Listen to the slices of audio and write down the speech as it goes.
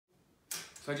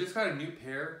So I just got a new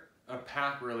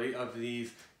pack really, of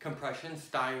these compression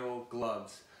style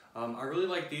gloves. I really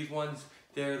like these ones.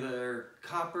 They're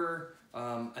copper.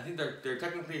 I think they're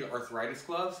technically arthritis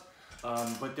gloves,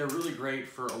 but they're really great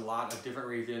for a lot of different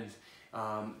reasons.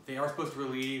 They are supposed to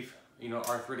relieve,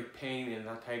 arthritic pain and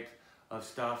that type of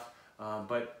stuff.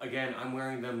 But again, I'm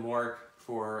wearing them more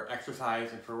for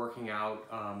exercise and for working out,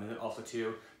 and then also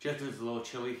too, just as it's a little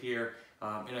chilly here.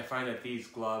 And I find that these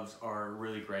gloves are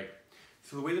really great.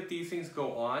 So the way that these things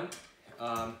go on,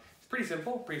 it's pretty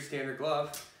simple, pretty standard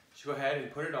glove. Just go ahead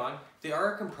and put it on. They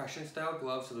are a compression style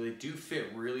glove, so they do fit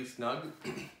really snug.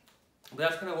 But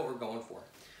that's kind of what we're going for.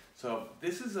 So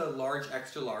this is a large,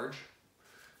 extra large.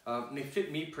 And they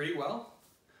fit me pretty well.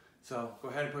 So go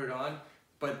ahead and put it on.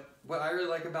 But what I really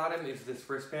like about them is this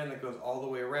wristband that goes all the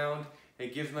way around.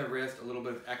 It gives my wrist a little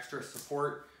bit of extra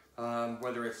support,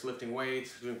 whether it's lifting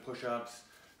weights, doing push-ups,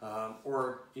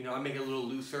 or I make it a little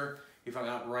looser if I'm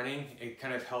out running. It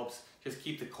kind of helps just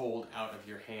keep the cold out of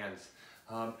your hands.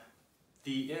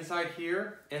 The inside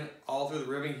here and all through the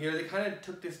ribbing here, they kind of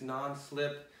took this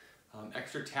non-slip,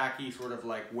 extra tacky sort of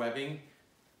like webbing,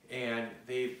 and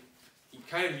they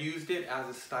kind of used it as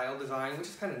a style design, which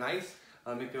is kind of nice.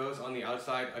 It goes on the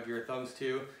outside of your thumbs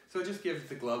too, so it just gives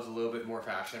the gloves a little bit more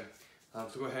fashion.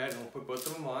 So go ahead and we'll put both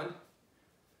of them on.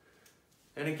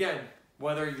 And again,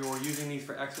 whether you're using these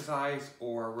for exercise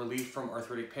or relief from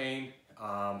arthritic pain,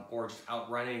 or just out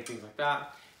running, things like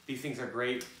that, these things are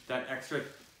great. That extra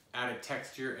added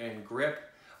texture and grip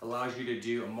allows you to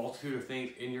do a multitude of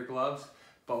things in your gloves.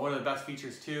 But one of the best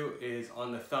features too is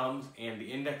on the thumbs and the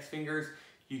index fingers,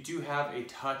 you do have a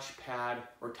touch pad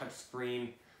or touch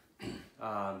screen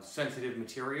sensitive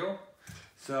material.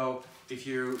 So if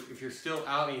you're still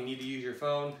out and you need to use your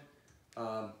phone,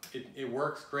 it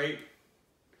works great.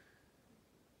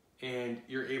 And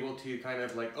you're able to kind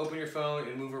of like open your phone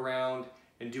and move around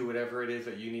and do whatever it is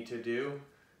that you need to do.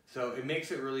 So it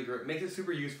makes it really great, makes it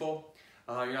super useful.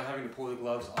 You're not having to pull the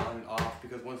gloves on and off,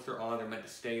 because once they're on, they're meant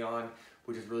to stay on,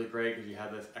 which is really great because you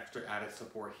have this extra added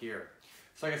support here.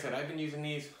 So like I said, I've been using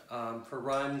these for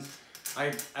runs.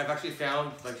 I've actually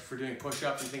found, like for doing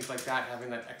push-ups and things like that,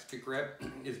 having that extra grip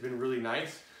has been really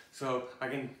nice. So I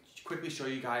can quickly show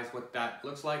you guys what that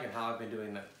looks like and how I've been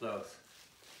doing those.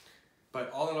 But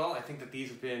all in all, I think that these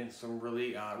have been some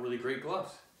really, really great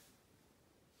gloves.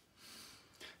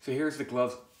 So here's the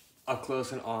gloves up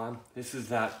close and on. This is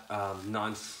that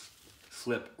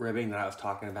non-slip ribbing that I was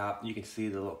talking about. You can see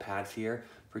the little pads here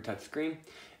for touchscreen.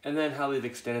 And then how they've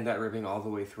extended that ribbing all the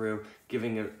way through,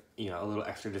 giving it a little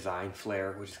extra design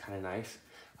flair, which is kind of nice.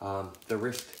 The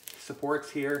wrist supports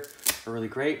here are really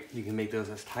great. You can make those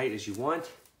as tight as you want.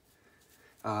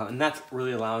 And that's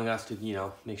really allowing us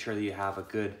to, make sure that you have a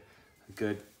good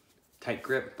tight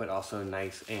grip, but also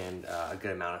nice and a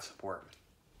good amount of support.